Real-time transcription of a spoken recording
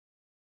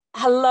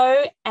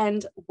Hello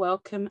and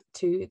welcome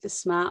to the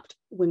Smart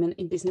Women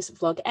in Business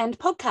vlog and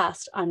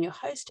podcast. I'm your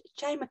host,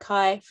 Jay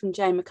Mackay from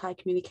Jay Mackay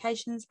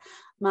Communications,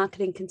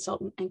 marketing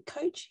consultant and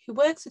coach who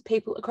works with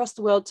people across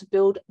the world to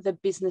build the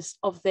business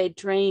of their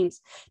dreams.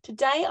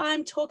 Today,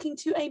 I'm talking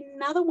to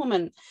another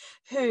woman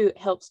who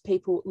helps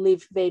people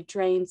live their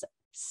dreams,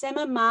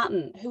 Sema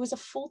Martin, who is a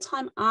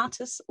full-time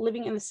artist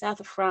living in the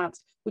south of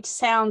France, which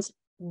sounds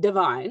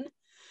divine.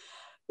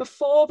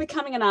 Before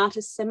becoming an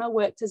artist, Sema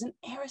worked as an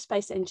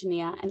aerospace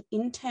engineer and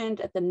interned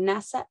at the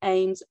NASA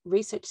Ames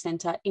Research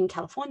Center in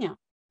California.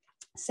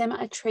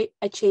 Sema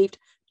achieved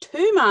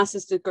 2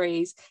 master's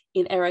degrees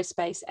in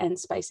aerospace and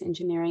space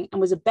engineering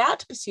and was about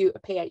to pursue a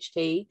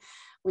PhD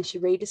when she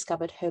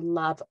rediscovered her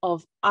love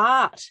of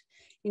art.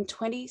 In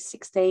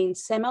 2016,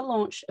 Sema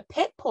launched a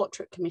pet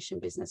portrait commission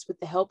business with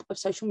the help of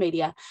social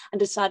media and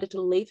decided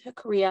to leave her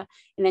career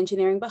in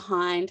engineering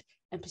behind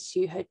and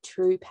pursue her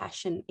true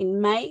passion.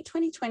 In May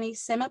 2020,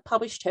 Sema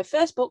published her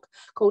first book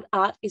called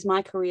Art is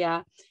My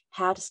Career,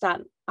 How to Start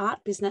an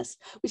Art Business,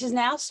 which has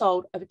now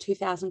sold over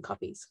 2,000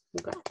 copies.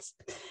 Congrats.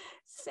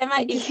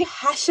 Sema is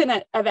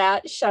passionate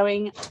about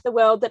showing the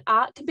world that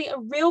art can be a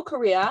real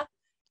career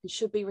and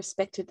should be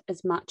respected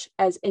as much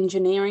as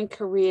engineering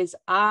careers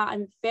are.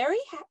 I'm very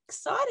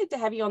excited to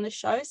have you on the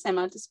show,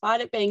 Sema,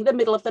 despite it being the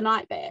middle of the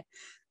night there.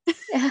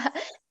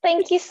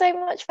 Thank you so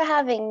much for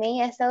having me.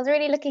 Yes, I was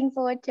really looking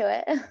forward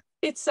to it.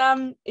 It's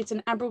an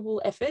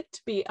admirable effort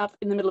to be up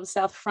in the middle of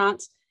South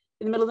France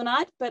in the middle of the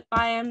night, but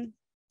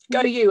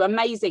go you,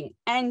 amazing.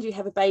 And you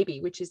have a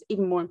baby, which is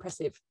even more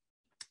impressive.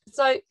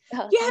 So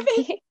you have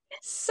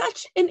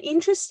such an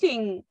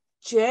interesting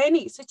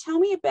journey. So tell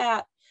me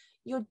about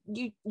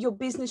your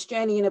business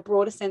journey in a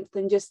broader sense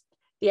than just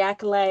the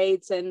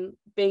accolades and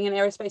being an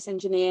aerospace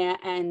engineer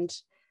and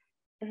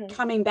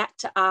coming back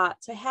to art.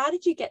 So how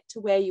did you get to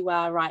where you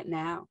are right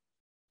now?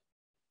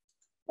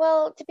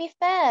 Well, to be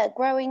fair,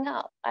 growing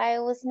up, I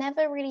was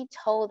never really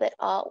told that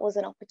art was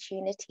an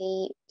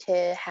opportunity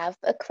to have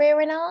a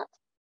career in art.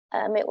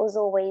 It was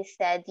always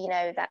said,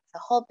 that's a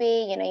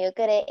hobby, you're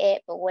good at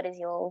it, but what is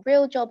your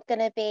real job going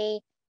to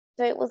be?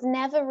 So it was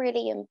never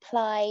really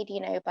implied,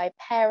 by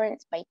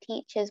parents, by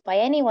teachers, by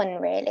anyone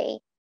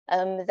really,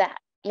 that,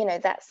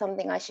 that's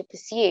something I should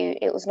pursue.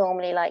 It was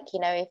normally like,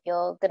 if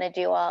you're going to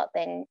do art,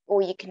 then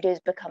all you can do is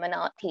become an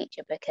art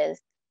teacher because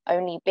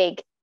only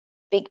big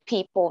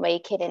people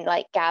make it in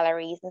like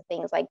galleries and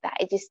things like that.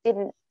 It just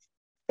didn't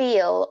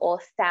feel or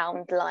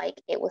sound like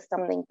it was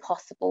something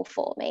possible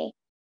for me.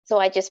 So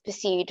I just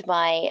pursued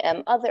my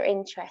other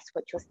interest,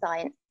 which was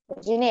science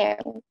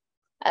engineering,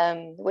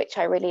 which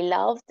I really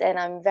loved. And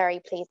I'm very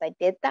pleased I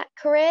did that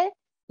career.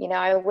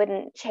 I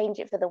wouldn't change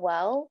it for the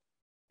world,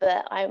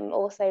 but I'm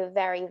also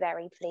very,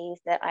 very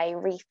pleased that I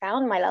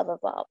refound my love of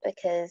art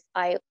because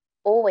I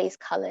always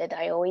colored,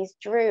 I always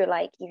drew,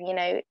 like,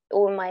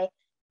 all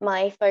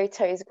my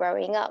photos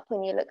growing up,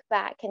 when you look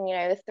back and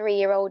a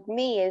 3-year-old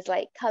me is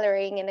like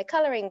coloring in a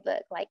coloring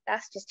book, like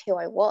that's just who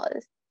I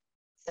was.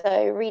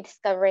 So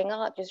rediscovering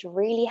art just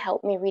really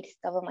helped me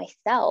rediscover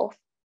myself,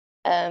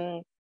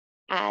 and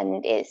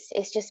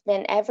it's just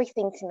been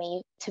everything to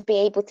me to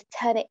be able to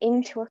turn it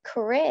into a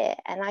career,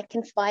 and I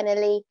can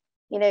finally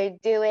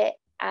do it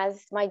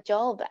as my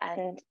job.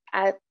 And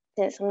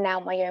since I'm now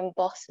my own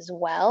boss as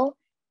well,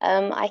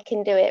 I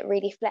can do it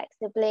really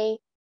flexibly,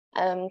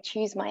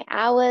 choose my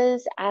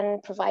hours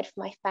and provide for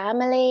my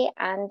family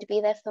and be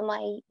there for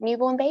my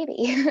newborn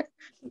baby.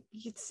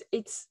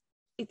 It's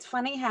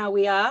funny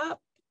how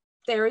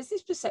there is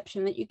this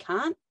perception that you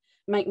can't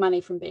make money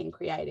from being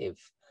creative.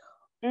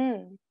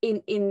 In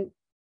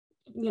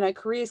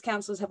careers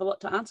counselors have a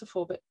lot to answer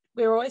for, but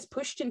we're always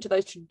pushed into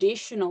those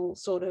traditional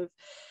sort of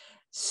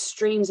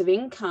streams of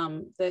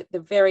income, the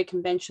very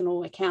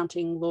conventional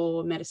accounting,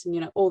 law,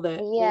 medicine, all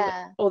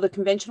the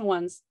conventional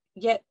ones.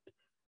 Yet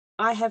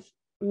I have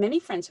many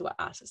friends who are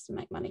artists and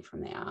make money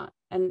from their art,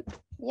 and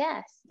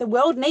yes, the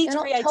world needs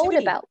You're not creativity. told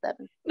about them.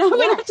 No, yes.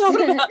 We're not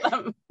told about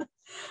them.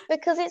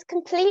 Because it's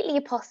completely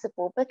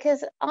possible,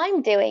 because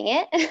I'm doing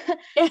it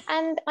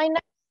and I know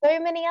so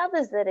many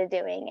others that are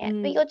doing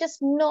it, but you're just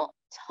not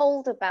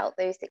told about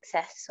those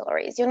success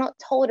stories. You're not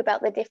told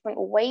about the different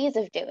ways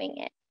of doing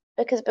it,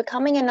 because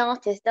becoming an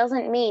artist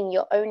doesn't mean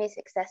you're only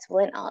successful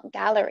in art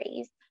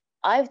galleries.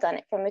 I've done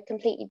it from a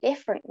completely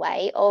different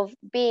way of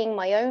being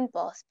my own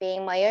boss,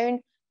 being my own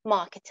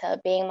marketer,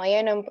 being my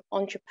own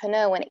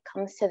entrepreneur when it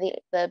comes to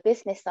the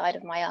business side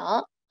of my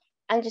art,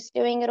 and just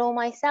doing it all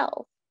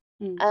myself.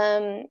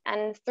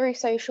 And through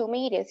social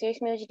media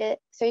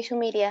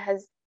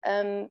has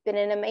been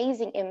an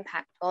amazing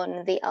impact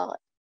on the art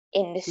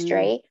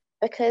industry,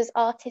 because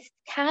artists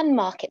can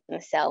market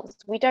themselves.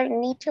 We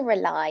don't need to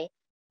rely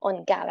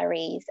on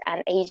galleries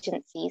and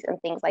agencies and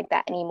things like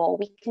that anymore.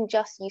 We can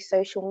just use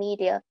social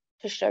media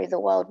to show the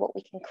world what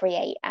we can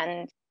create,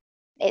 and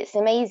it's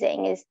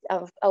amazing. I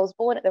was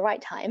born at the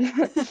right time.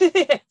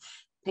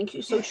 Thank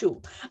you,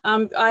 social.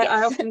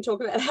 I often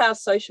talk about how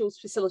social's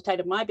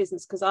facilitated my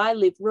business, because I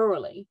live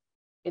rurally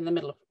in the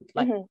middle of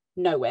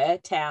nowhere,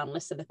 town,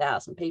 less than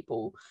 1,000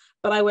 people,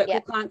 but I work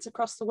with clients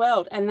across the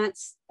world, and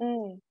that's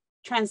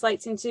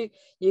translates into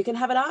you can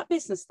have an art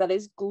business that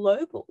is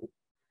global.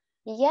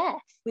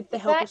 Yes, with the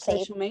help of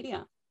social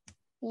media.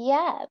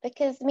 Yeah,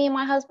 because me and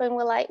my husband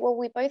were like, well,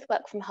 we both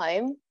work from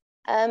home.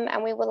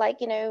 And we were like,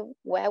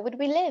 where would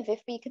we live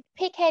if we could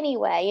pick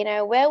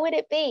anywhere? Where would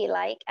it be?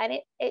 Like, and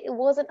it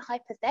wasn't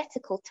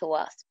hypothetical to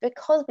us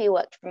because we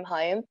worked from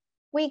home.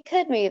 We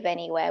could move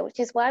anywhere, which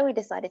is why we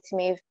decided to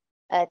move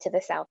to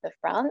the south of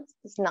France.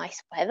 It's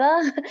nice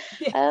weather.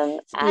 Yeah,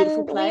 it's a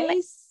beautiful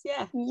place.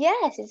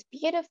 Yes, it's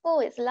beautiful.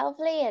 It's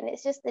lovely, and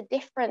it's just a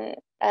different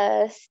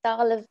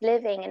style of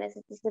living, and it's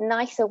a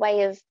nicer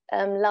way of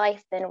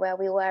life than where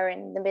we were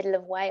in the middle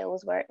of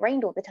Wales, where it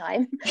rained all the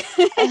time.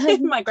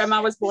 My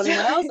grandma was born in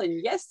Wales,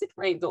 and yes, it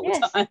rains all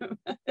the time.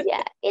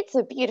 Yeah, it's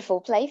a beautiful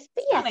place,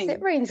 but stunning. Yes,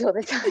 it rains all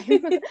the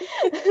time.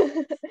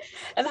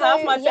 And so,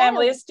 half my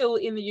family is still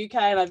in the UK,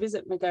 and I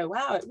visit and I go,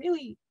 wow, it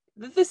really,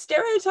 the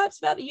stereotypes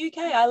about the UK,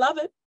 I love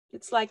it.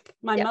 It's like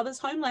my mother's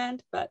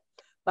homeland, but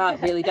wow,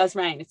 it really does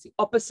rain. It's the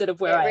opposite of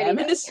where I am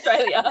in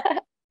Australia.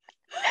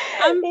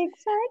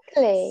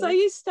 Exactly. So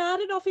you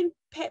started off in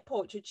pet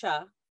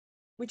portraiture,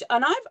 which,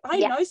 and I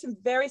know some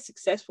very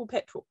successful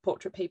pet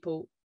portrait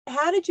people.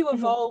 How did you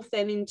evolve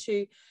then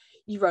into,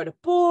 you wrote a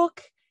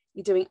book,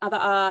 you're doing other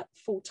art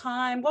full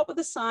time? What were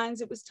the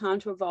signs it was time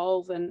to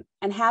evolve, and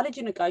how did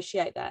you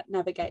navigate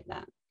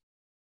that?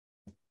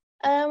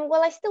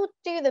 Well, I still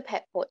do the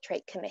pet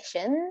portrait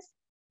commissions.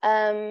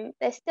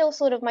 They're still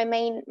sort of my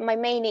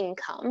main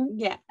income.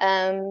 Yeah.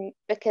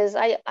 Because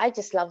I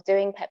just love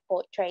doing pet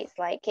portraits.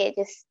 Like it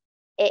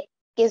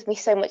gives me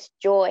so much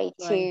joy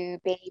to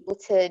be able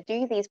to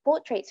do these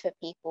portraits for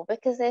people,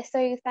 because they're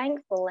so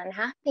thankful and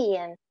happy,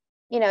 and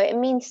it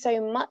means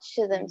so much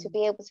to them to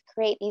be able to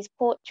create these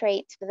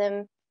portraits for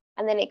them,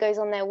 and then it goes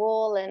on their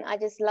wall. And I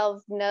just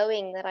love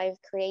knowing that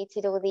I've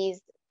created all these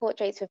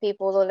portraits for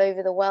people all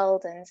over the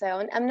world, and so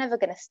I'm never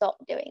going to stop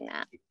doing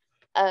that.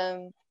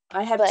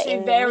 I have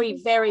two very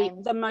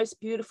the most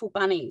beautiful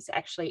bunnies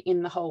actually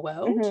in the whole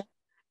world.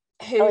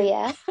 Oh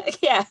yeah.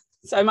 Yeah,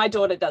 so my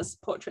daughter does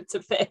portraits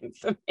of them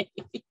for me.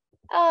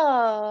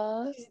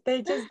 Oh,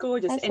 they're just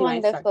gorgeous. That's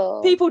anyway,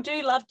 wonderful. So people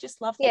do love their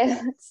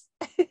pets.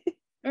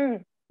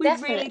 We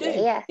really do.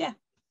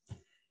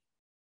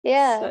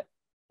 Yeah.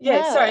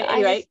 So, sorry.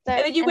 Anyway,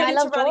 and then you went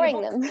into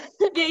drawing them.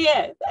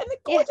 Yeah, and they're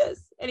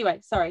gorgeous. Anyway,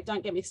 sorry,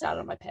 don't get me started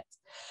on my pets.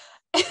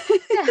 You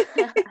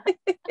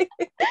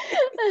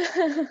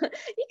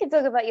can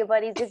talk about your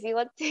buddies if you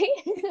want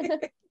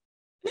to.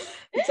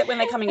 Except when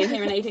they're coming in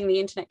here and eating the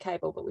internet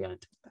cable, but we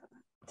won't talk about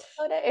that.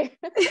 Oh no.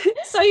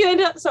 So you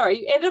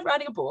ended up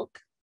writing a book,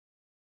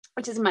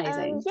 which is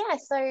amazing.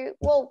 So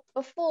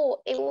before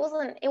it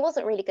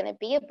wasn't really going to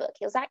be a book.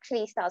 It was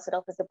actually started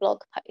off as a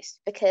blog post,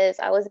 because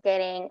I was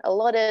getting a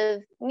lot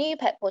of new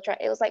pet portrait.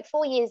 It was like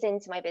 4 years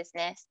into my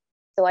business,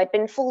 so I'd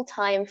been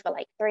full-time for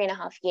like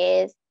 3.5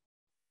 years,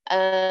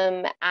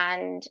 and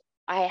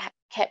I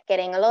kept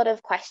getting a lot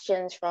of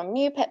questions from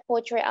new pet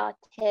portrait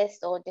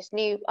artists, or just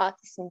new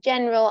artists in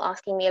general,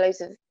 asking me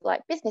loads of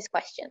like business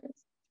questions.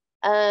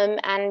 And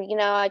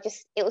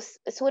it was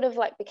sort of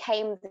like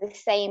became the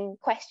same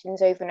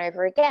questions over and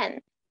over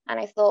again. And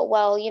I thought,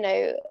 well,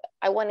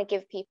 I want to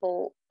give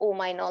people all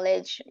my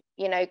knowledge,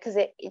 because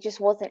it just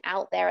wasn't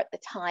out there at the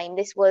time.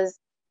 This was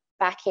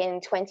back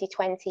in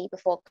 2020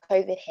 before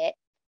COVID hit.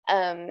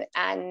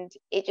 And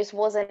it just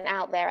wasn't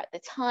out there at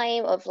the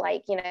time of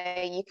like,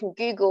 you can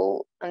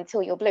Google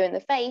until you're blue in the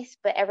face,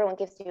 but everyone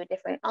gives you a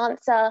different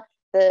answer.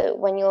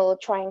 When you're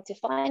trying to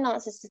find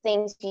answers to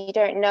things, you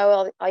don't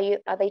know,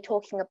 are they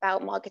talking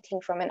about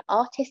marketing from an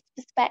artist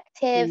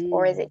perspective,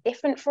 or is it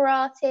different for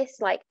artists?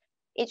 Like,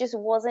 it just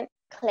wasn't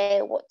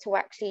clear what to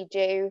actually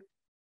do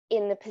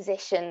in the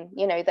position,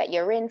 that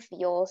you're in for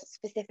your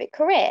specific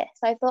career.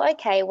 So I thought,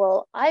 okay,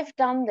 well, I've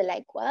done the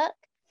legwork.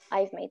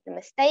 I've made the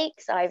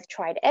mistakes. I've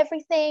tried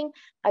everything.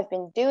 I've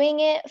been doing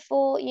it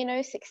for,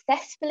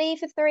 successfully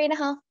for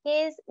 3.5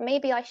 years.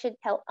 Maybe I should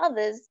tell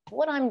others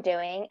what I'm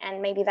doing,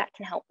 and maybe that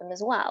can help them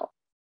as well.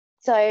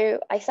 So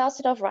I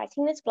started off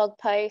writing this blog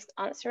post,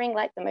 answering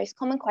like the most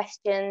common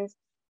questions,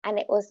 and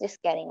it was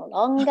just getting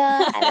longer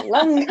and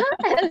longer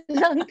and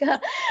longer.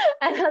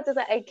 And I was just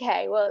like,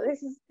 okay, well,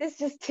 this is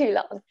just too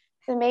long.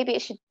 So maybe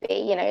it should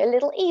be, a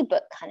little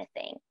ebook kind of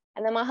thing.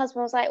 And then my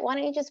husband was like, why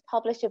don't you just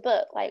publish a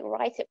book? Like,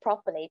 write it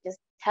properly, just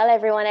tell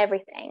everyone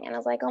everything. And I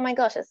was like, oh my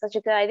gosh, that's such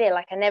a good idea.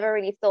 Like, I never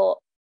really thought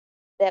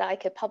that I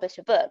could publish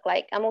a book.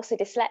 Like, I'm also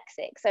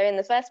dyslexic. So in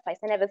the first place,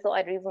 I never thought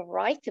I'd even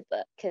write a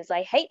book, because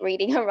I hate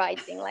reading and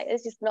writing. Like,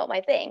 it's just not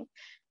my thing.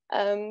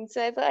 So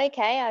I thought,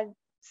 okay, I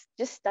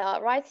just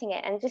start writing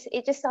it. And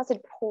it just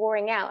started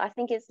pouring out. I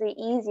think it's the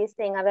easiest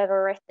thing I've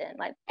ever written.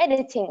 Like,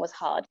 editing was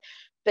hard,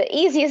 but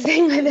easiest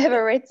thing I've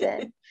ever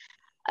written.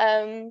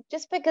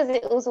 Just because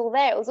it was all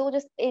there. It was all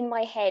just in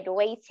my head,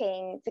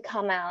 waiting to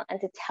come out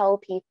and to tell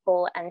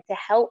people and to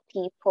help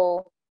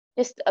people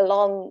just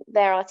along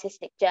their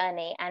artistic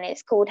journey. And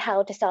it's called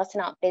How to Start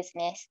an Art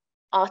Business,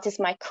 Art is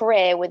My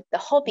Career, with the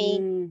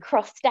hobby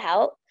crossed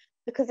out,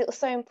 because it was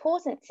so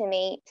important to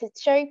me to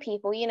show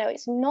people,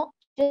 it's not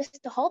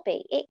just a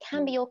hobby. It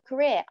can be your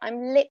career.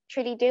 I'm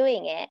literally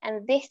doing it,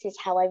 and this is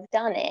how I've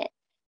done it.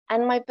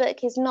 And my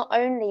book is not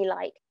only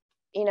like,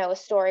 you know, a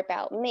story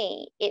about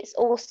me, it's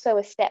also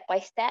a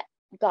step-by-step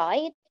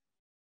guide,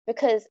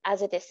 because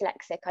as a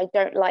dyslexic, I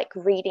don't like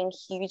reading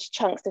huge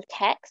chunks of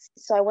text.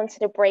 So I wanted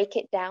to break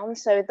it down.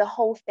 So the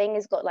whole thing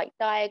has got like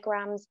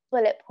diagrams,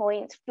 bullet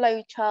points,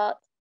 flow charts.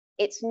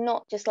 It's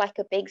not just like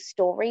a big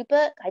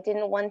storybook. I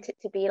didn't want it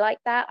to be like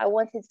that. I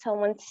wanted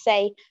someone to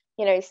say,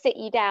 you know, sit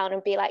you down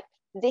and be like,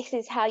 this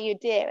is how you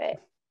do it.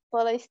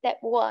 Follow step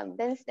 1,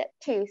 then step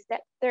 2, step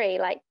 3.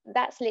 Like,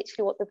 that's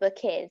literally what the book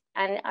is.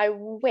 And I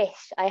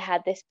wish I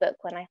had this book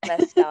when I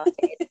first started.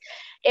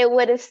 It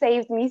would have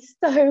saved me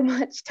so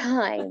much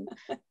time.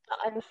 But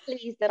I'm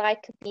pleased that I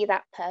could be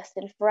that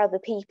person for other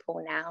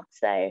people now.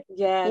 So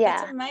yeah,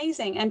 that's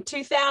amazing. And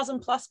 2,000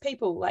 plus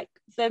people, like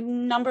the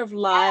number of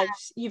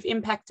lives you've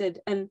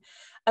impacted. And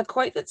a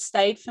quote that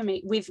stayed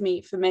with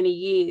me for many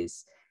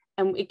years,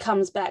 and it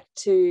comes back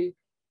to,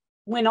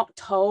 we're not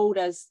told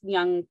as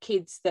young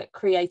kids that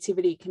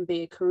creativity can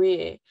be a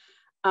career,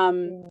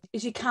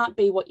 is you can't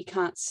be what you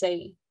can't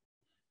see.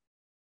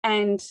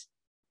 And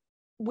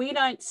we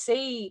don't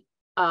see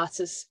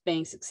artists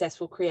being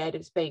successful,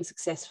 creatives being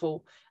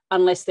successful,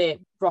 unless they're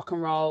rock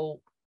and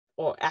roll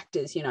or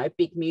actors, you know,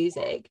 big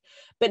music.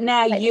 But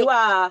now you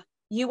are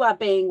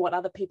being what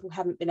other people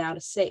haven't been able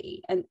to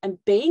see, and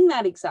being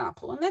that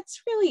example. And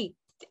that's really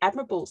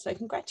admirable. So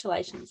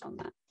congratulations on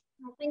that.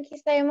 Oh, thank you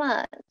so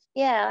much.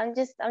 Yeah, I'm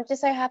just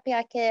so happy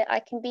I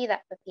can be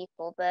that for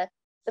people. The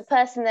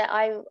person that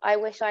I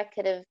wish I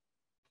could have,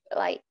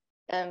 like,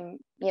 you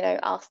know,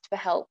 asked for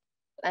help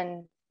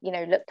and, you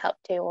know, looked up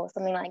to, or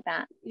something like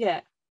that.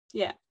 Yeah.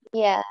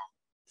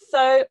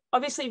 So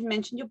obviously you've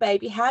mentioned your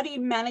baby. How do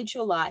you manage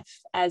your life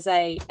as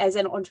an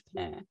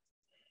entrepreneur?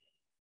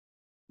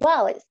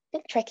 Well, it's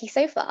been tricky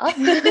so far.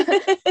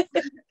 My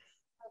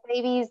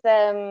baby's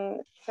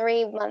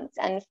 3 months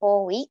and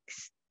 4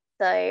 weeks,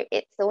 so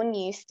it's all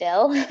new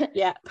still.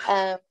 Yeah.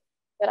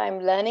 But I'm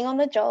learning on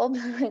the job,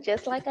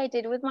 just like I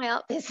did with my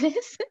art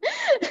business.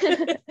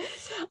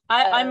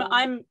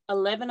 I'm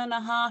 11 and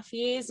a half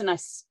years and I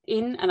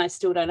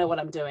still don't know what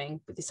I'm doing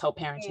with this whole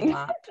parenting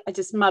lark. I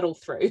just muddle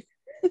through.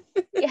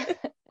 Yeah,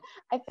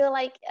 I feel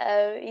like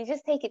you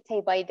just take it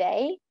day by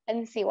day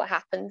and see what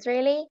happens,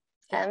 really.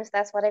 So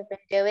that's what I've been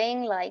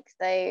doing. Like,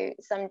 so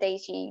some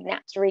days she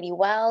naps really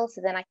well,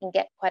 so then I can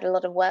get quite a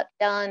lot of work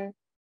done.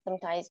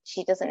 Sometimes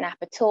she doesn't nap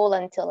at all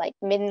until like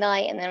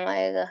midnight, and then I'm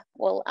like,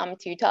 well, I'm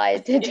too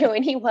tired to do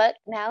any work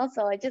now,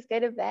 so I just go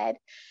to bed.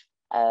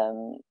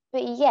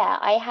 But yeah,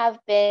 I have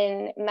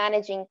been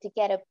managing to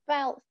get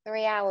about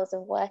 3 hours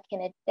of work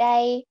in a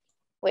day,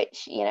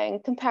 which, you know,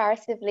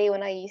 comparatively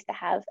when I used to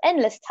have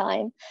endless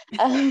time,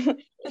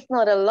 it's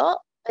not a lot,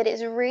 but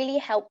it's really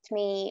helped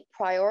me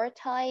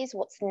prioritize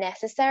what's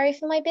necessary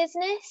for my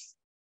business.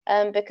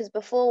 Because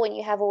before, when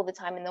you have all the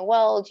time in the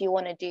world, you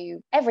want to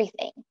do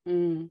everything. So,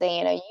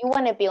 you know, you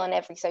want to be on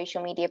every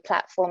social media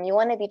platform. You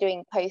want to be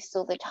doing posts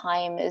all the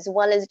time, as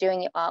well as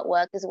doing your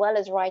artwork, as well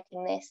as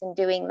writing this and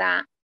doing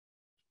that.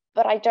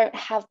 But I don't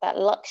have that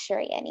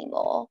luxury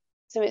anymore.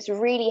 So it's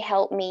really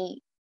helped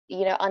me,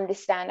 you know,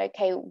 understand,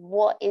 okay,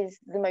 what is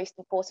the most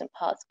important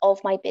parts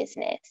of my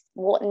business?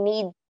 What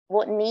needs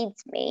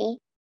me?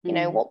 You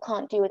know, what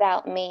can't do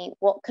without me?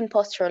 What can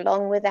posture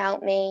along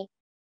without me?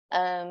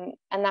 And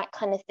that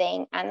kind of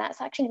thing. And that's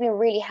actually been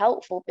really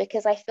helpful,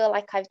 because I feel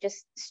like I've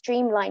just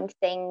streamlined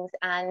things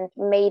and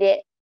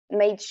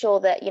made sure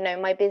that, you know,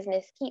 my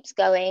business keeps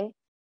going,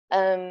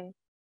 and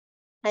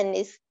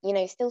is, you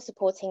know, still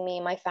supporting me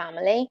and my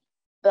family.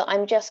 But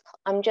I'm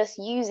just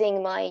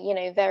using my, you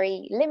know,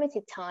 very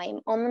limited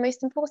time on the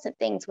most important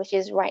things, which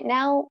is right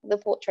now the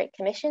portrait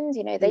commissions.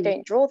 You know, they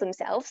don't draw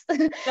themselves. No.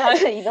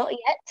 Not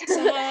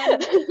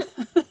yet.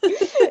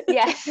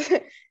 Yes.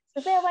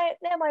 So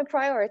they're my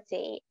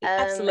priority.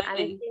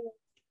 Absolutely.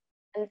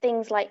 And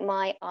things like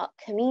my art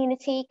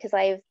community, because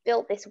I've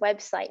built this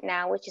website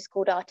now, which is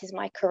called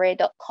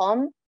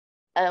artismycareer.com,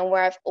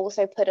 where I've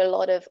also put a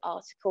lot of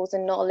articles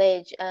and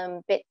knowledge,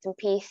 bits and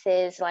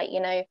pieces, like,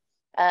 you know,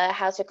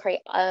 how to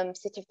create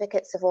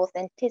certificates of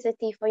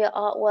authenticity for your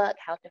artwork,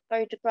 how to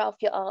photograph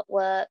your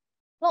artwork,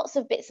 lots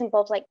of bits and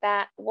bobs like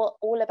that.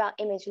 All about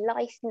image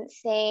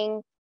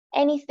licensing,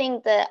 anything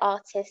that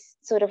artists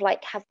sort of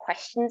like have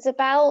questions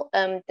about,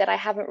 that I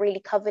haven't really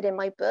covered in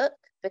my book,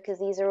 because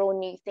these are all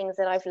new things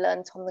that I've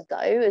learned on the go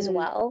as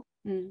well.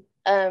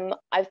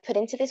 I've put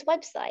into this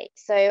website.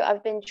 So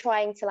I've been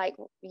trying to, like,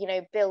 you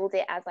know, build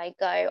it as I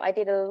go. I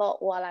did a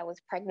lot while I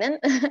was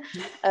pregnant.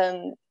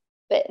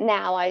 But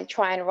now I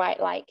try and write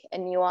like a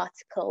new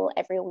article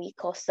every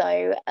week or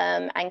so,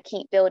 and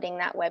keep building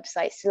that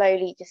website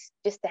slowly,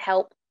 just to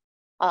help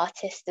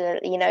artists,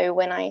 you know,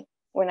 when I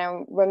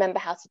remember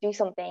how to do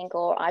something,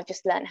 or I've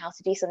just learned how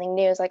to do something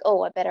new, it's like,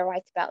 oh, I better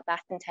write about that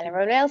and tell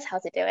everyone else how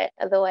to do it.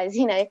 Otherwise,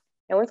 you know,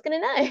 no one's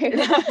going to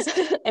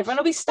know. Everyone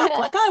will be stuck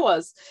like I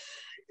was.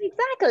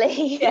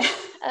 Exactly.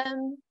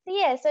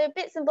 Yeah. So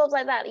bits and bobs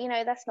like that, you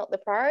know, that's not the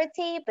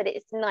priority, but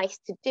it's nice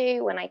to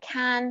do when I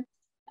can.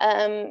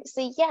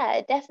 So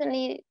yeah,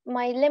 definitely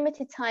my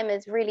limited time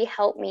has really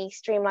helped me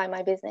streamline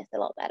my business a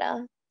lot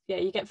better. Yeah,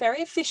 you get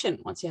very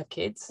efficient once you have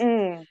kids.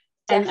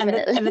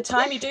 Definitely. And the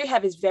time you do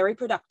have is very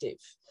productive.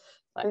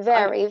 Like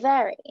Very.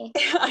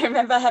 I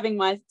remember having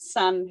my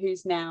son,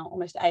 who's now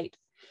almost 8,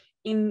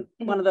 in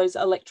one of those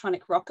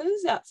electronic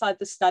rockers outside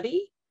the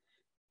study.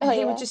 And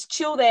he would just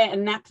chill there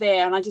and nap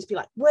there. And I'd just be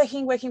like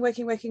working.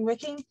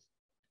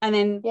 And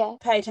then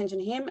pay attention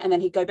to him. And then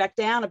he'd go back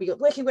down. I'd be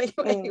working.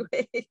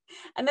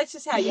 And that's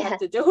just how you have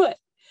to do it.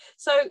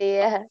 So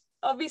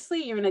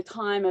obviously you're in a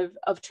time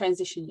of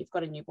transition. You've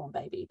got a newborn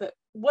baby. But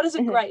what does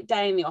a great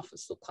day in the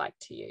office look like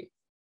to you?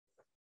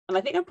 And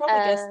I think I probably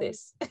guessed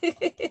this.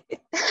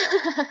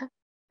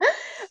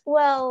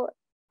 Well,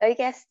 I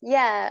guess,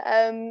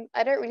 I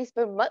don't really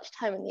spend much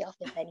time in the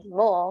office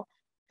anymore,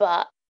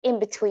 but in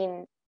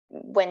between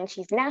when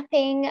she's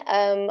napping,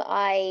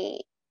 I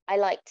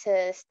like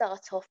to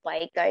start off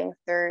by going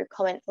through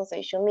comments on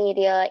social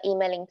media,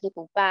 emailing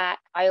people back.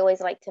 I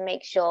always like to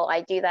make sure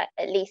I do that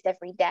at least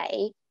every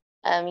day.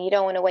 You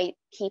don't want to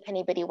keep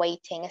anybody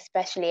waiting,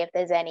 especially if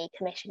there's any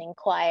commission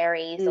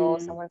inquiries or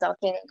someone's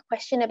asking a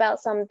question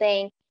about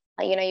something.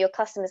 Your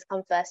customers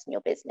come first in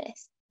your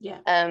business.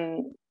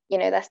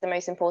 That's the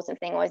most important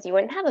thing, otherwise you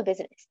won't have a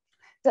business.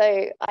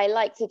 So I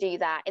like to do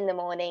that in the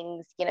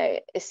mornings,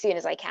 as soon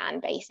as I can,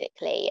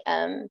 basically.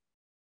 So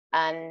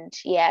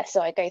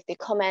I go through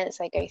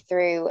comments, I go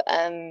through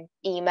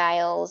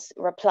emails,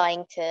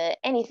 replying to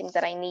anything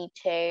that I need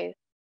to.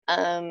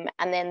 And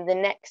then the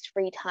next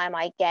free time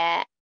I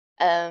get,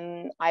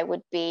 I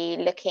would be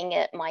looking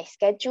at my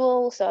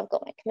schedule. So I've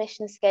got my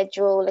commission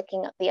schedule,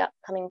 looking at the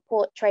upcoming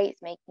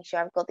portraits, making sure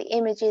I've got the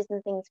images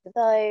and things for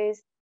those,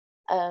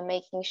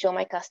 making sure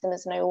my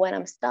customers know when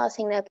I'm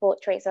starting their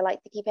portraits. I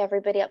like to keep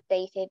everybody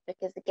updated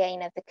because,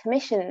 again, as a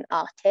commission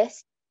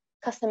artist,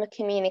 customer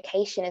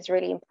communication is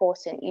really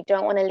important. You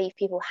don't want to leave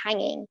people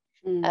hanging.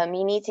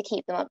 You need to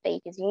keep them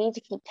updated. You need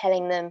to keep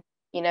telling them,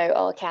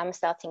 okay, I'm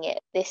starting it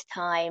this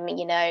time,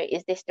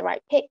 is this the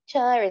right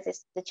picture? Is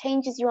this the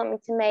changes you want me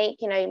to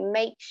make?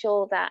 Make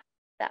sure that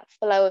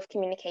flow of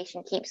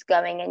communication keeps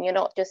going and you're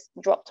not just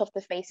dropped off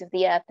the face of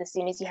the earth as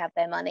soon as you have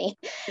their money.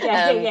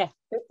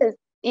 Because,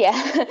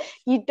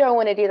 you don't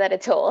want to do that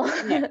at all.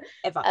 No,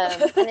 ever.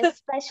 And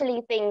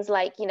especially things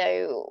like,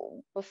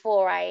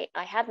 before I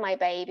had my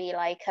baby,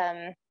 like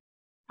I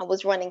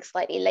was running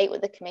slightly late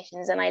with the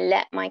commissions and I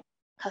let my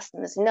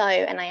customers know,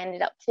 and I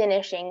ended up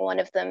finishing one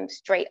of them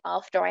straight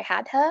after I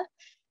had her.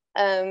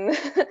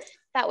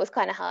 That was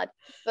kind of hard,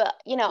 but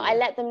I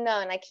let them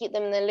know and I keep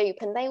them in the loop,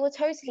 and they were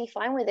totally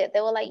fine with it.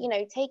 They were like,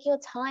 take your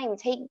time,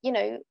 take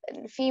a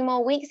few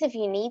more weeks if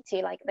you need to,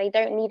 like they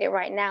don't need it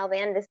right now.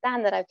 They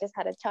understand that I've just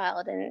had a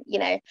child, and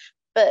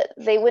but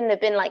they wouldn't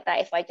have been like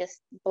that if I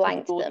just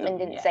blanked them and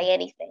didn't say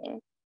anything.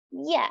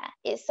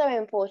 It's so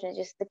important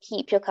just to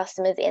keep your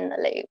customers in the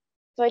loop.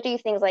 So I do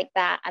things like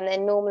that, and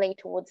then normally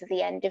towards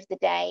the end of the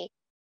day,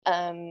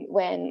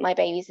 when my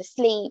baby's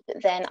asleep,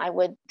 then I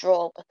would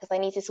draw, because I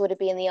need to sort of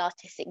be in the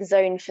artistic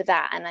zone for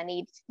that, and I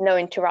need no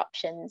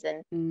interruptions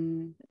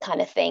and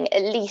kind of thing,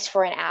 at least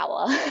for an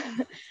hour.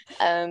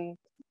 And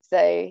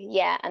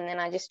then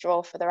I just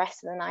draw for the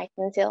rest of the night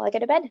until I go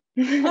to bed.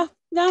 Oh,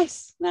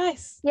 nice.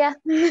 Yeah.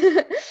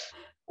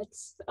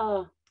 It's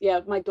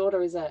my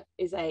daughter is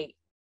an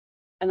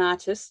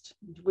artist.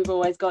 We've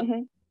always got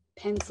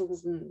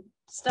pencils and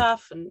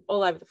stuff and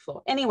all over the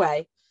floor.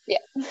 Anyway,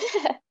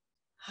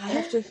 I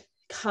have to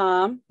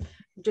calm,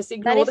 just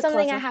ignore that is the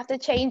something clutter. I have to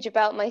change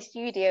about my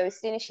studio. As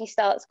soon as she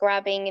starts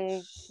grabbing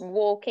and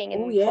walking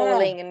and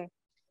falling, and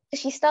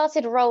she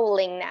started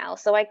rolling now,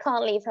 so I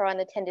can't leave her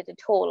unattended at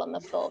all on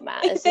the floor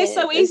mat. They're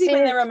so easy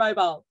when they're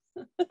immobile.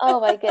 Oh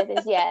my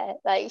goodness,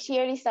 like she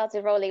only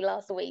started rolling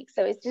last week,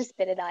 so it's just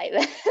been a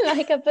nightmare.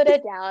 Like I put her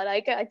down,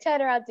 I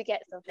turn around to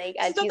get something,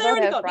 and she's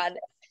on her front.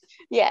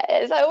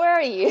 It's like, where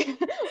are you?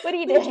 What are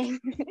you doing?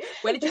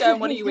 Where did you go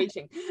and what are you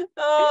eating?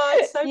 Oh,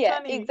 it's so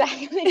funny.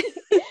 Exactly.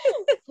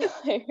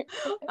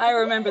 I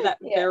remember that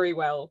very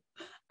well.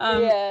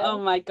 Oh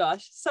my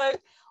gosh. So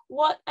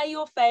what are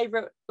your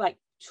favorite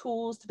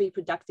tools to be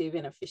productive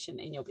and efficient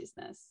in your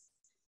business?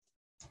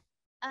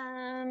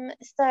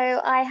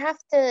 So I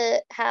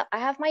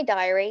have my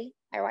diary.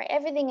 I write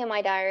everything in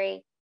my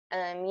diary.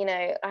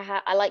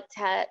 I like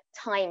to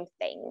time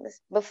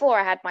things. Before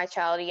I had my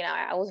child,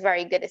 I was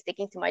very good at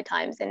sticking to my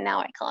times, and now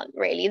I can't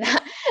really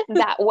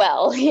that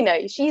well.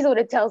 She sort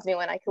of tells me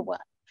when I can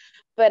work.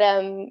 But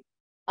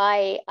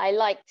I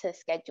like to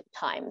schedule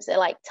times. I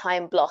like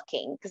time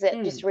blocking because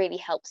it just really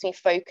helps me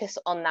focus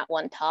on that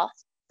one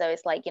task. So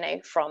it's like,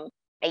 from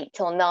 8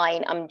 till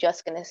 9, I'm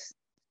just going to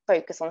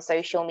focus on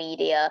social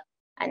media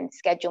and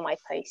schedule my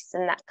posts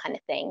and that kind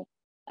of thing.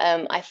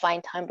 I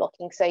find time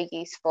blocking so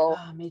useful.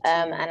 Me too.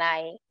 And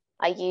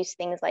I use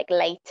things like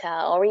Later,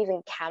 or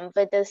even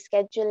Canva does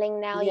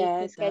scheduling now. You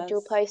can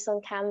schedule posts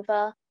on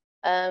Canva.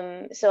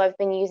 So I've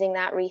been using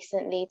that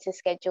recently to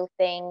schedule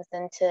things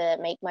and to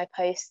make my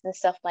posts and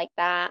stuff like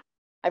that.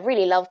 I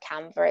really love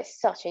Canva. It's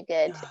such a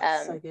good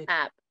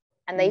app.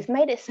 and they've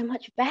made it so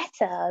much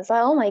better. I was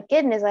like, oh my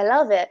goodness, I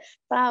love it.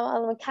 But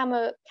I'm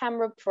a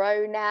camera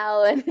pro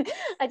now, and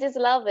I just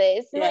love it.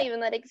 It's not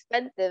even that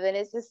expensive, and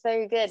it's just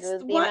so good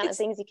with the amount of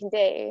things you can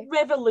do.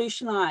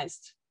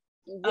 Revolutionized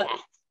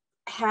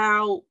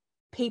how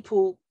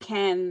people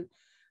can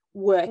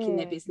work in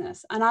their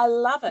business, and I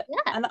love it.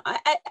 And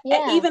I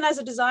even as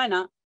a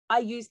designer, I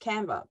use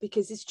Canva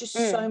because it's just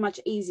so much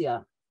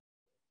easier.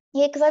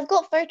 Yeah, because I've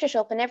got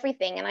Photoshop and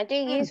everything, and I do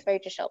use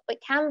Photoshop,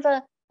 but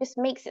Canva just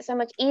makes it so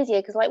much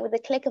easier because, like, with the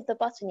click of the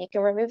button, you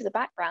can remove the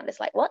background. It's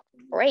like, what?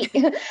 Great.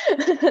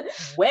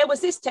 Where was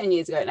this 10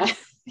 years ago now?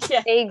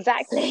 Yeah,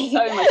 exactly.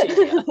 So much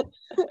easier.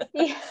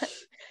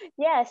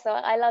 Yeah. So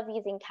I love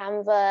using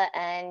Canva,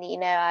 and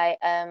I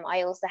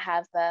also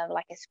have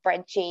like a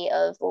spreadsheet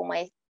of all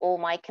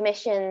my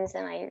commissions,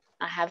 and I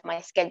have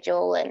my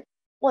schedule and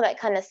all that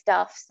kind of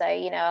stuff. So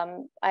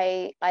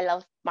I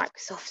love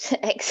Microsoft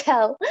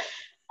Excel.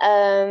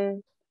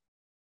 And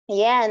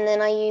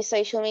then I use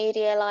social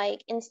media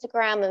like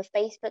Instagram and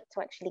Facebook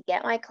to actually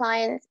get my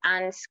clients,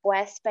 and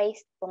Squarespace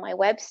for my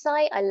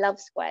website. I love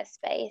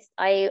Squarespace.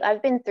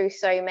 I've been through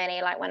so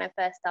many. Like when I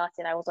first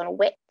started, I was on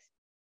Wix,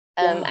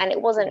 and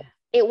it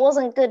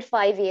wasn't good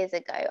 5 years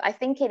ago. I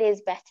think it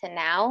is better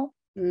now.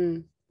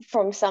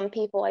 From some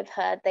people I've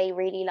heard they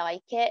really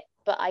like it,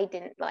 but I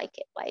didn't like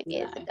it 5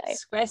 years ago.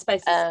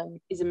 Squarespace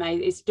is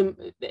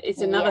amazing.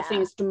 It's another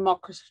thing. It's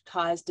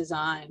democratized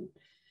design.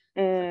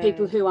 For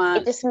people who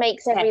aren't, it just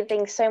makes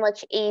everything so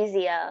much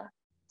easier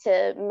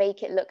to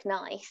make it look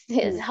nice.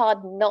 It's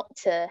hard not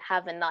to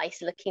have a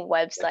nice looking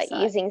website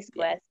using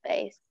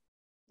Squarespace.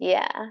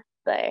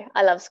 So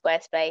I love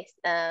Squarespace.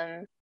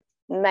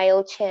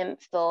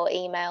 MailChimp for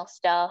email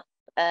stuff.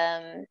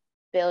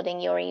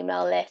 Building your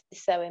email list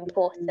is so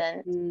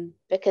important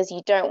because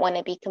you don't want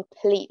to be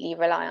completely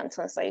reliant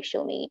on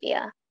social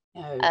media.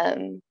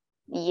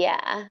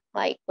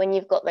 Like when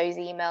you've got those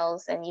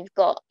emails and you've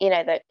got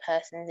that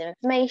person's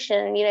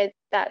information,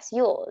 that's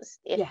yours.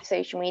 If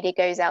social media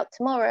goes out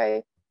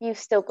tomorrow, you've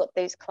still got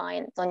those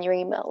clients on your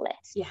email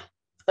list.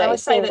 I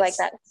always say like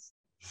that.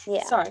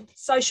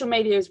 Social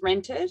media is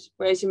rented,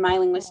 whereas your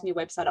mailing list and your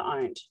website are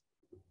owned.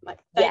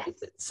 Like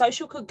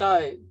social could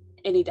go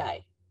any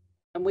day,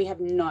 and we have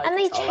no and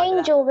they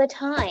change all the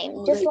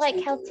time, just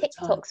like how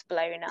TikTok's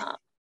blown up.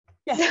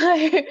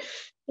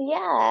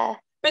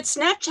 But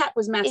Snapchat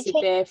was massive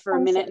there for a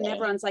minute, and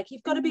everyone's like,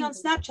 you've got to be on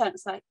Snapchat.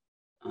 It's like,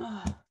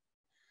 oh,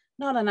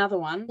 not another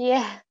one.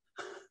 No,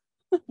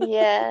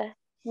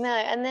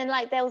 and then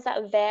like there was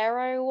that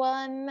Vero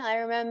one, I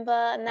remember,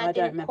 and that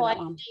didn't quite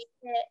make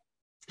it.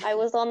 I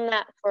was on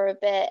that for a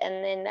bit,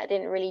 and then that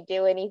didn't really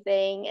do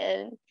anything.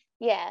 And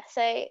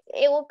so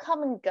it will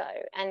come and go,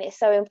 and it's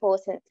so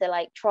important to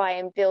like try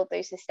and build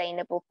those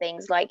sustainable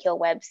things like your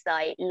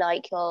website,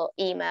 like your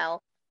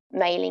email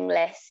mailing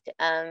list,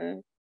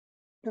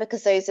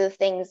 because those are the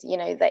things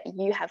that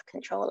you have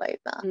control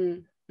over.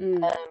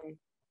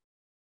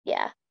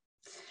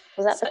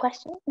 Was that the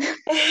question?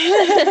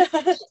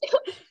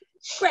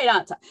 Great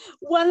answer.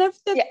 One of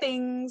the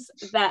things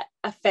that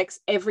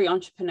affects every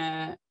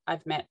entrepreneur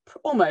I've met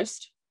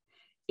almost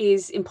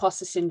is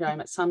imposter syndrome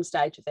at some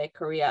stage of their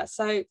career.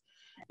 So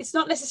it's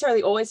not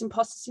necessarily always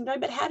imposter syndrome,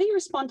 but how do you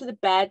respond to the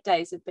bad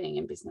days of being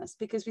in business?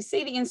 Because we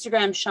see the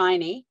Instagram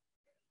shiny,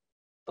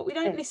 but we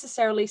don't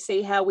necessarily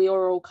see how we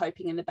are all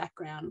coping in the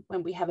background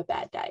when we have a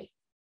bad day,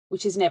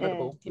 which is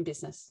inevitable in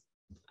business.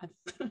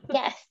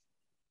 Yes,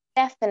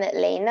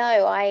 definitely.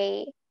 No,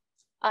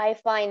 I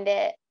find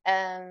it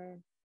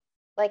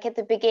like at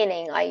the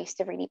beginning, I used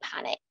to really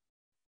panic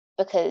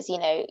because,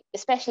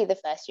 especially the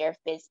first year of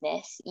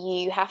business,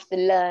 you have to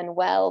learn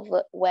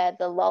well where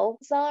the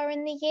lulls are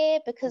in the year,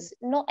 because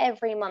not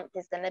every month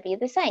is going to be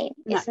the same.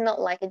 No. It's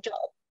not like a job.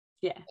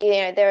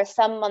 There are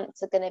some months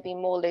that are going to be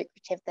more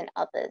lucrative than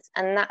others,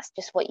 and that's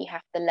just what you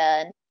have to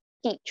learn.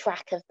 Keep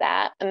track of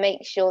that and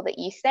make sure that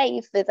you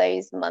save for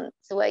those months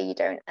where you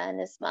don't earn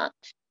as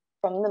much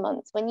from the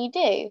months when you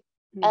do.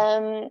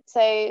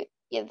 So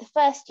the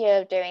first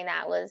year of doing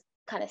that was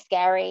kind of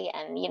scary,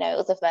 and it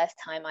was the first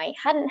time I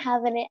hadn't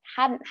had an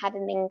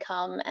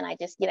income, and I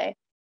just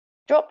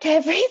dropped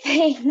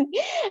everything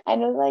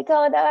and was like,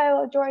 oh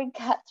no, I'm drawing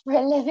cats for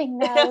a living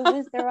now.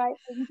 Is this the right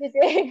thing to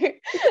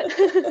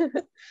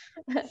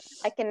do?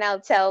 I can now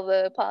tell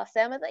the past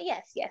Sema that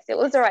yes, it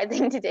was the right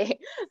thing to do.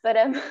 But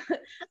at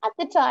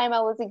the time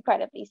I was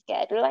incredibly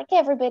scared, like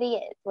everybody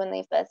is when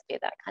they first do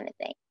that kind of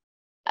thing.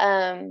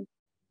 And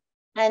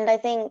I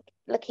think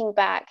looking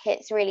back,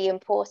 it's really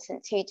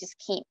important to just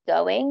keep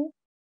going,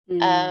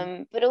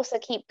 but also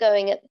keep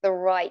going at the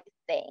right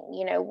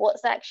thing.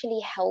 What's actually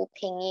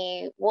helping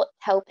you, what's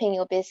helping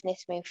your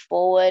business move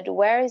forward?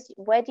 Where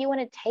do you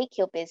want to take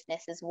your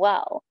business as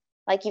well?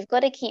 Like, you've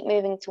got to keep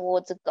moving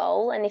towards a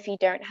goal. And if you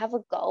don't have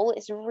a goal,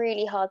 it's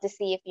really hard to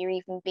see if you're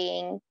even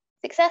being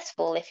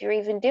successful, if you're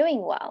even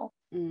doing well.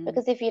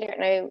 Because if you don't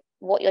know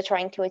what you're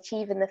trying to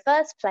achieve in the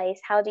first place,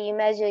 how do you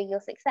measure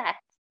your success?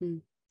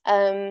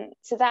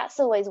 So that's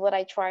always what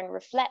I try and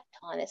reflect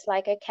on. It's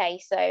like, okay,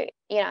 so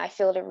I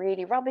feel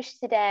really rubbish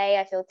today,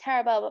 I feel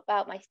terrible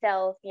about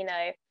myself,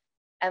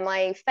 am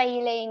I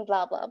failing,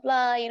 blah blah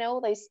blah,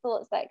 all those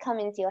thoughts that come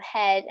into your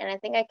head. And I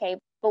think, okay,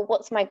 but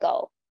what's my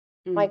goal?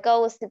 My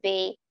goal is to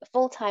be a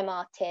full-time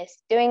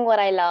artist, doing what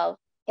I love,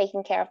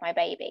 taking care of my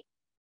baby.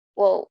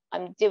 Well,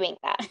 I'm doing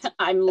that.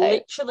 I'm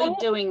literally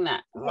doing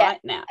that right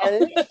now. I'm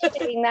literally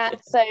doing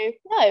that. So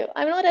no,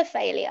 I'm not a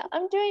failure.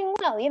 I'm doing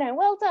well,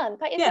 well done.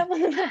 Pat yourself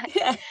on the back.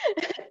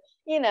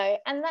 Yeah.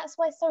 And that's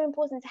why it's so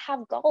important to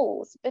have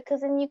goals,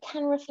 because then you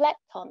can reflect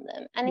on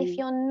them. And if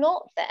you're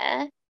not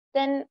there,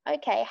 then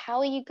okay, how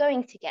are you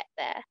going to get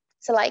there?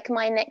 So like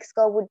my next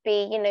goal would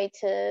be,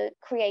 to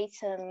create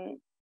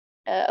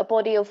a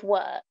body of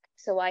work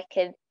so I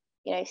could,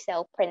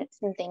 sell prints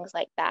and things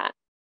like that.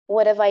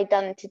 What have I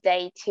done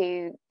today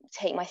to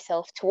take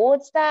myself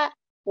towards that?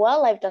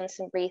 Well, I've done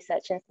some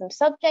research in some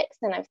subjects,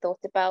 and I've thought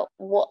about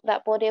what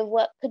that body of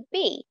work could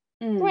be.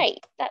 Great.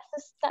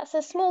 That's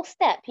a small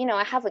step.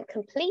 I haven't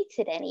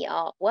completed any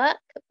artwork,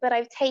 but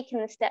I've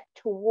taken the step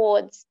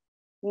towards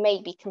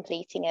maybe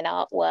completing an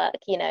artwork,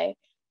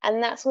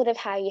 and that's sort of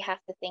how you have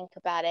to think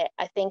about it.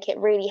 I think it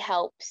really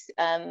helps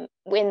in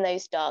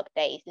those dark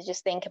days to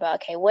just think about,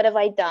 okay, what have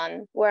I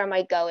done? Where am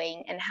I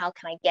going? And how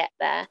can I get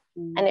there?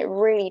 And it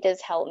really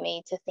does help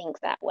me to think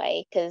that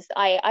way, because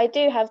I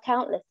do have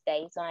countless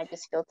days when I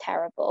just feel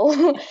terrible.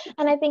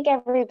 And I think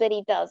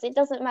everybody does. It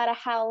doesn't matter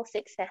how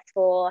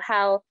successful or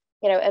how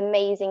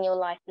amazing your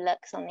life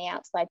looks on the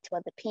outside to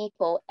other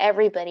people.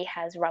 Everybody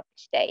has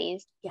rubbish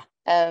days.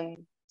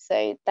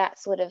 So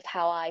that's sort of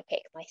how I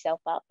pick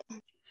myself up.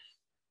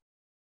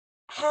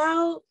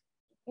 How,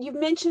 you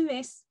mentioned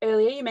this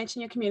earlier, you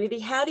mentioned your community.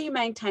 How do you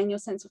maintain your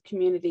sense of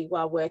community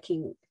while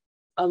working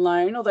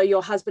alone, although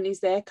your husband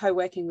is there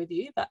co-working with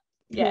you? But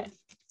yeah.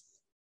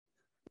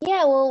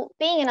 Yeah, well,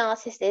 being an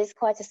artist is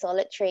quite a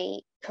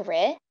solitary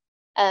career,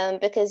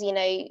 because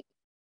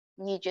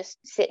you just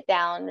sit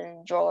down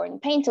and draw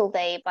and paint all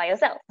day by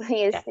yourself.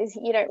 You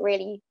don't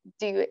really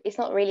do, it's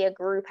not really a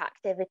group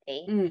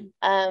activity.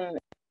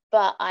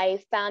 But I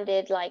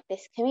founded like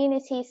this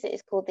community, so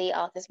it's called the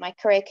Art is My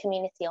Career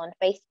community on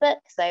Facebook.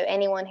 So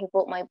anyone who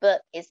bought my book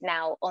is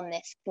now on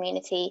this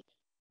community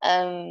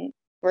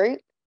group,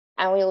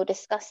 and we all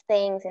discuss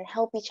things and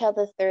help each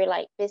other through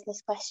like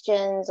business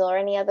questions or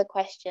any other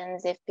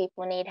questions if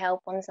people need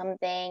help on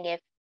something. If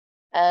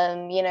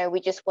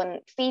we just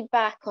want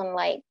feedback on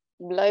like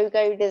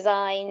logo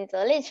designs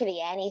or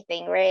literally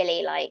anything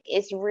really. Like,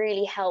 it's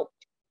really helped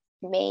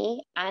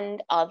me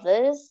and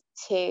others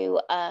to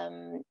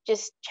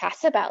just chat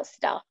about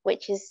stuff,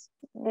 which is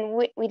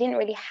we didn't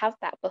really have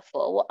that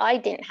before. Well, I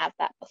didn't have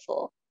that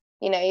before.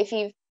 If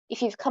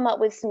you've come up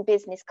with some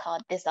business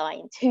card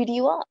designs, who do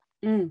you ask?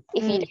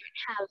 If you don't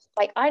have,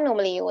 like, I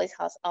normally always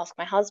ask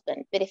my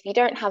husband, but if you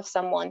don't have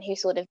someone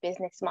who's sort of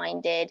business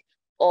minded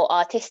or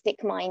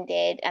artistic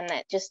minded and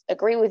that just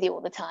agree with you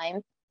all the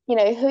time, who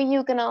are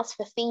you going to ask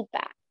for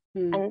feedback?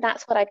 And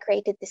that's what I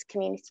created this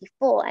community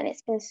for. And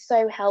it's been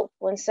so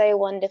helpful and so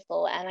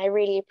wonderful. And I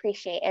really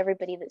appreciate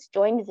everybody that's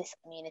joined this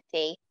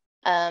community.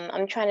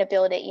 I'm trying to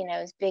build it,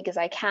 as big as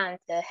I can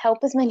to help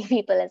as many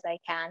people as I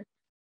can.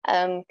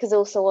 Because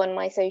also on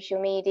my social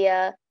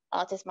media,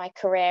 Art is My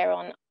Career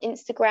on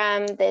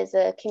Instagram, there's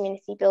a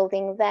community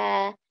building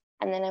there.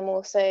 And then I'm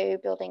also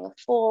building a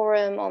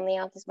forum on the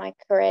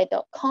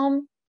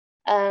artismycareer.com.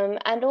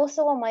 And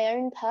also on my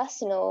own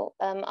personal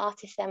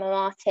artist Sema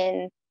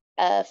Martin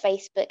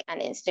Facebook and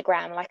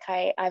Instagram. Like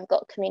I've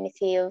got a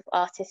community of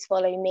artists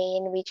follow me,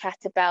 and we chat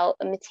about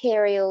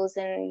materials,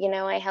 and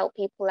I help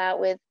people out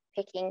with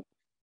picking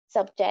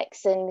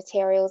subjects and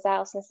materials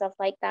out and stuff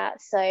like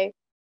that. So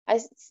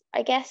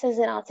I guess as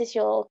an artist,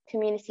 your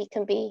community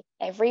can be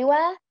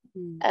everywhere.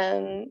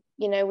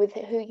 With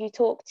who you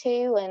talk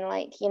to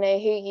and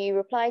who you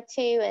reply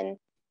to, and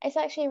it's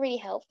actually really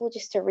helpful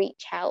just to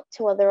reach out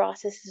to other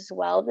artists as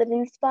well that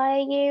inspire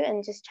you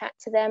and just chat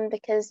to them,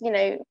 because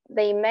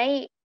they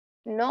may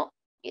not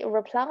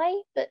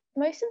reply, but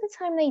most of the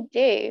time they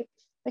do,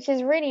 which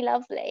is really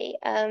lovely.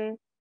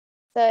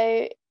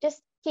 So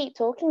just keep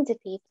talking to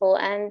people,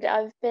 and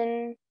I've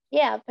been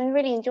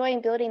really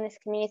enjoying building this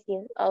community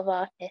of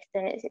artists,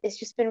 and it's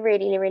just been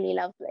really, really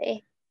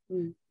lovely.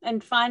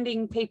 And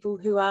finding people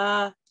who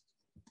are,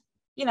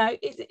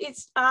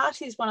 it's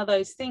art is one of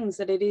those things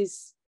that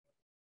it's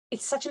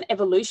such an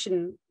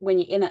evolution when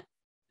you're in it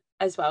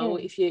as well.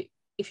 If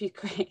you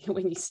create,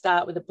 when you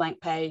start with a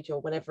blank page or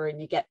whatever and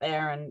you get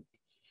there, and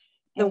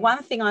the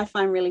one thing I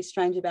find really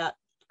strange about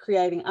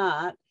creating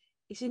art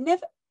is you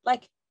never,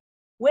 like,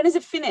 when is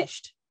it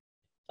finished?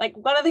 Like,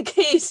 one of the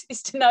keys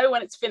is to know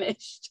when it's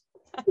finished.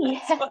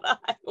 That's what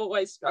I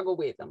always struggle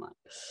with. I'm like,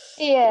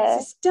 is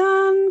this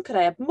done? Could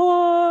I have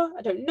more?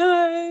 I don't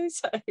know.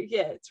 So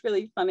yeah, it's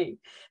really funny.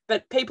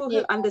 But people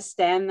who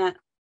understand that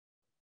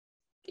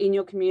in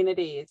your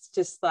community, it's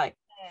just like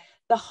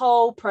the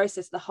whole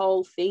process, the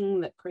whole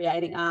thing that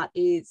creating art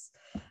is,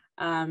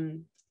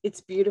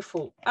 it's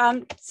beautiful.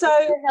 So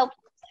it helps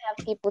to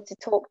have people to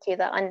talk to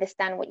that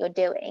understand what you're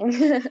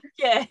doing.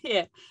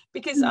 yeah,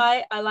 because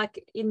I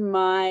like, in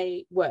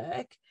my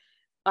work,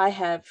 I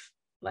have,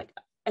 like,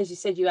 as you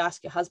said, you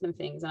ask your husband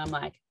things, and I'm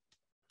like,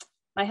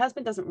 My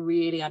husband doesn't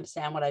really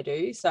understand what I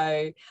do, so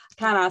I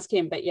can't ask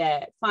him. But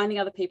yeah, finding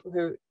other people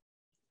who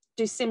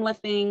do similar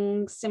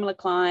things, similar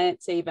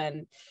clients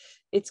even,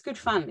 it's good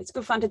fun. It's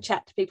good fun to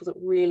chat to people that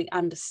really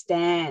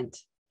understand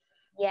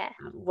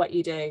what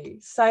you do.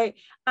 So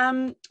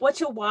what's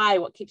your why?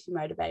 What keeps you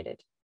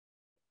motivated?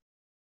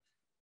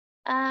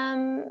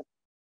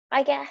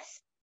 I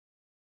guess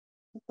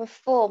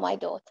before my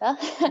daughter,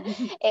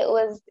 it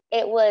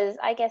was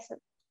I guess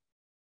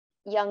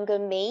younger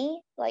me,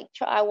 like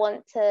I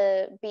want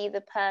to be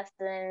the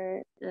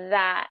person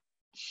that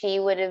she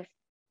would have,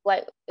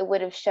 like it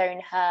would have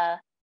shown her,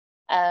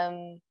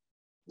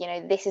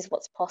 this is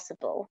what's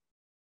possible.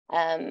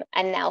 And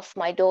now for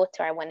my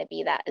daughter, I want to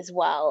be that as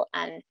well.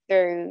 And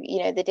through,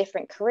 the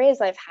different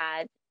careers I've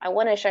had, I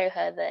want to show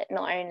her that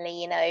not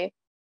only,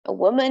 a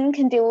woman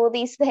can do all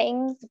these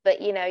things,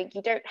 but, you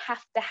don't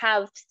have to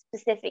have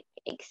specific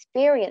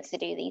experience to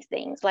do these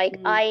things. Like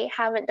I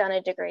haven't done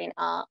a degree in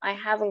art. I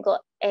haven't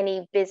got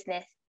any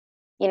business,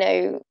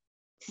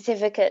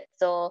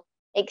 certificates or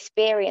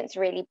experience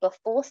really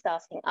before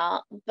starting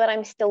art, but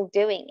I'm still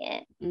doing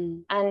it.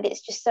 And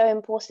it's just so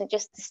important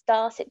just to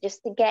start it,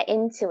 just to get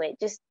into it.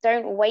 Just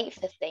don't wait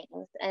for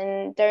things,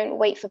 and don't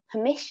wait for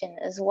permission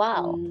as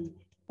well.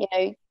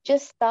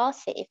 Just start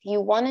it. If you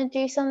want to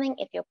do something,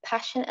 if you're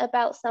passionate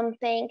about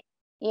something,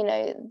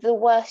 the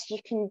worst you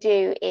can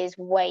do is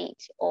wait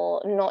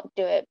or not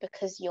do it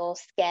because you're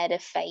scared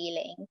of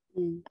failing.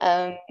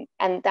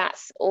 And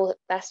that's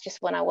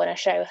just when I want to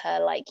show her,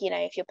 like,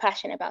 if you're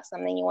passionate about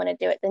something, you want to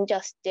do it, then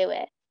just do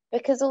it.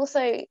 Because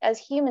also as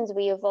humans,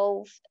 we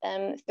evolve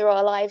through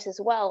our lives as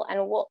well,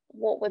 and what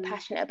we're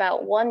passionate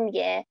about one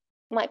year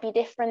might be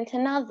different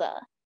another.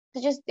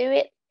 So just do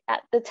it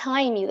at the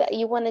time that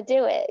you want to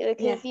do it,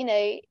 because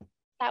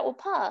that will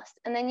pass,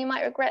 and then you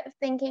might regret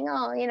thinking,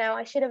 oh,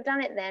 I should have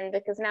done it then,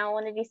 because now I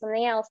want to do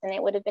something else and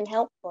it would have been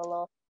helpful,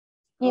 or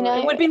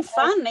it would have been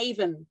fun.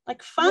 Even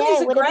like fun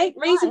is a great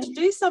reason to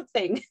do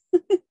something.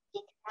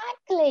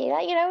 Exactly.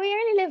 Like, we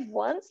only live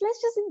once.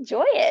 Let's just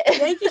enjoy it.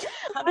 Yeah,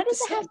 why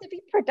does it have to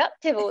be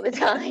productive all the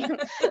time?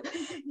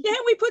 Yeah,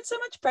 we put so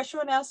much pressure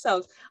on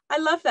ourselves. I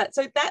love that.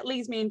 So that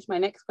leads me into my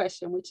next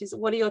question, which is,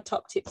 what are your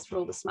top tips for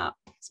all the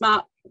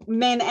smart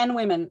men and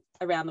women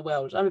around the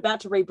world? I'm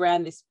about to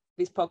rebrand this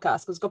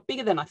podcast because it got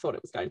bigger than I thought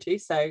it was going to.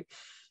 So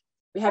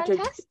we have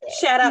Fantastic. To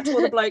shout out to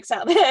all the blokes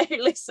out there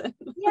who listen.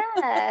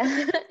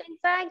 Yeah,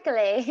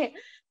 exactly.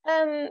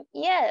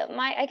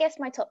 I guess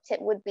my top tip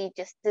would be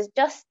just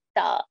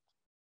start.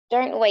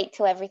 Don't wait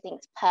till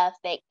everything's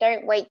perfect.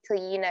 Don't wait till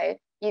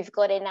you've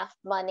got enough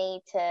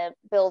money to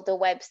build a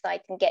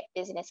website and get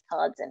business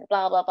cards and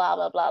blah blah blah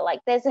blah blah. Like,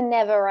 there's a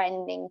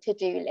never-ending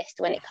to-do list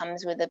when it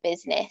comes with a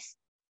business.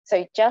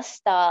 So just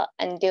start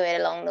and do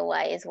it along the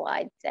way is what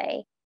I'd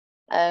say.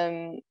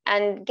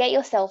 And get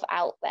yourself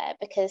out there,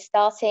 because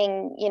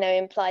starting,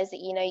 implies that,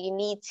 you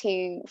need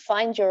to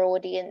find your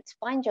audience,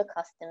 find your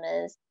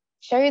customers,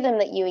 show them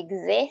that you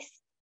exist.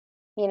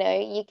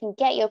 You can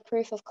get your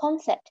proof of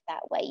concept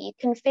that way. You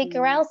can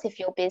figure out if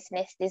your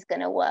business is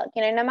going to work,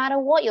 no matter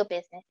what your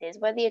business is,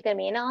 whether you're going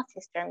to be an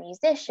artist or a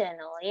musician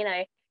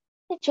or,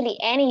 literally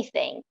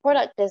anything,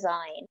 product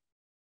design.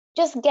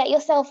 Just get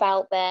yourself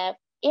out there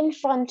in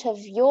front of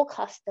your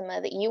customer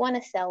that you want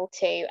to sell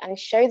to and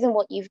show them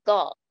what you've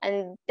got.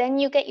 And then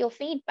you get your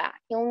feedback.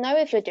 You'll know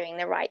if you're doing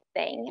the right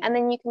thing. And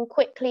then you can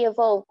quickly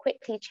evolve,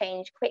 quickly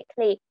change,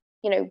 quickly,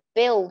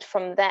 build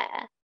from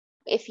there.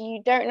 If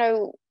you don't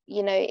know,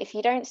 if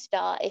you don't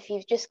start, if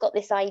you've just got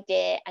this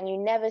idea and you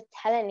never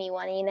tell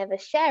anyone and you never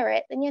share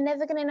it, then you're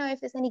never going to know if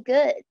it's any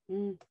good.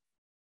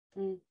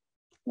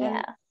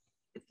 Yeah. And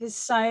there's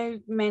so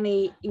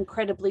many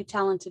incredibly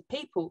talented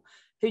people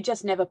who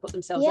just never put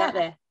themselves out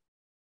there.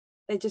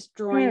 They're just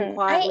drawing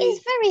quietly.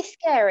 It's very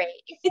scary.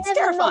 It's never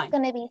terrifying. Not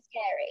going to be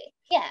scary.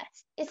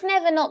 Yes, it's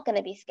never not going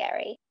to be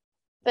scary.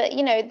 But,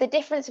 the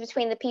difference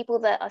between the people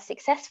that are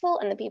successful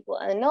and the people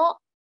that are not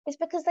is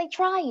because they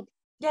tried.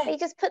 Yeah. They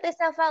just put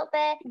themselves out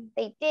there.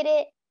 They did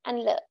it.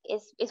 And look,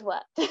 it's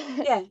worked.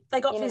 Yeah,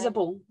 they got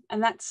visible.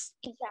 And that's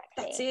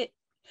it.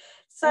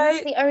 So and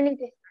that's the only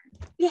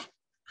difference. Yeah,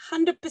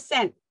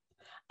 100%.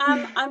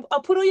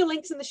 I'll put all your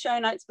links in the show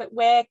notes, but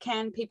where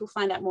can people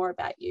find out more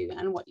about you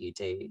and what you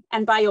do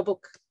and buy your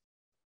book?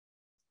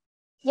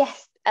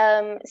 Yes.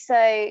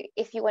 So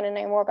if you want to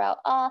know more about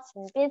art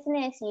and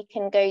business, you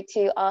can go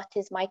to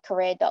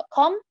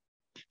artismycareer.com.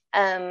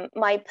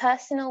 My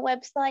personal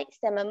website,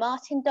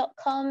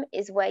 semamartin.com,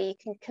 is where you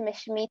can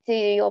commission me to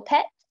your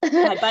pet.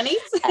 My bunnies.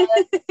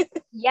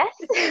 Yes.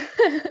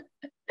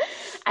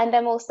 And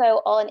I'm also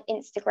on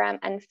Instagram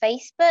and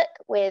Facebook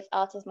with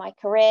Art is My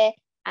Career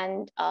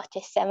and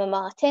artist Sema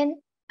Martin.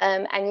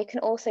 And you can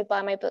also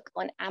buy my book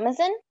on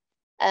Amazon.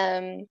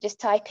 Just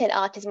type in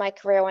Art is My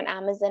Career on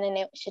Amazon and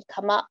it should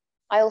come up.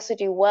 I also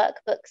do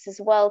workbooks as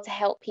well to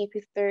help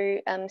people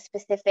through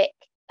specific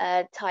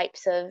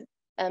types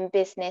of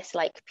business,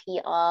 like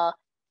PR,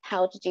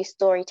 how to do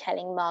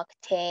storytelling,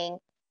 marketing,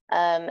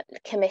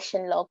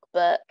 commission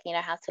logbook,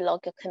 how to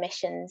log your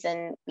commissions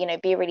and,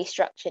 be really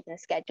structured and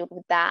scheduled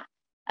with that.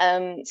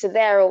 So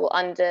they're all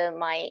under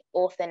my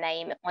author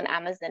name on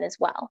Amazon as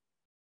well.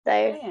 So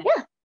Brilliant.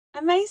 yeah.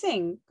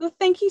 Amazing. Well,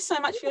 thank you so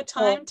much for your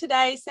time Cool.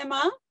 today,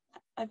 Sema.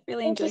 I've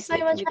really Thank you enjoyed so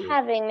speaking much with for you.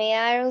 having me.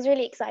 I was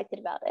really excited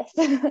about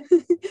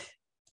this.